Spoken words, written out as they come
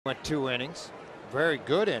Went 2 innings, very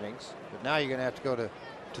good innings, but now you're going to have to go to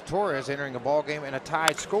Torres entering a ball game and a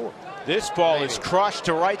tied score. This ball is crushed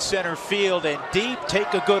to right center field and deep.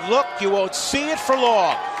 Take a good look. You won't see it for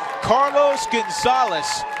long. Carlos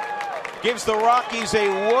Gonzalez gives the Rockies a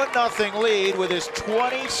 1-0 lead with his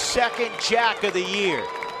 22nd jack of the year.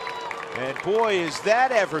 And boy, is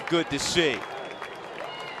that ever good to see.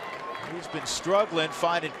 He's been struggling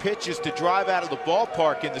finding pitches to drive out of the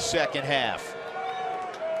ballpark in the second half.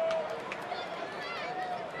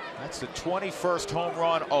 That's the 21st home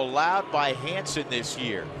run allowed by Hansen this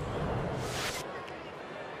year.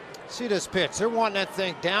 See this pitch. They're wanting that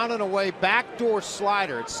thing down and away, backdoor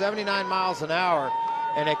slider at 79 miles an hour,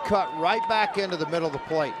 and it cut right back into the middle of the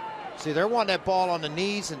plate. See, they're wanting that ball on the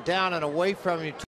knees and down and away from you.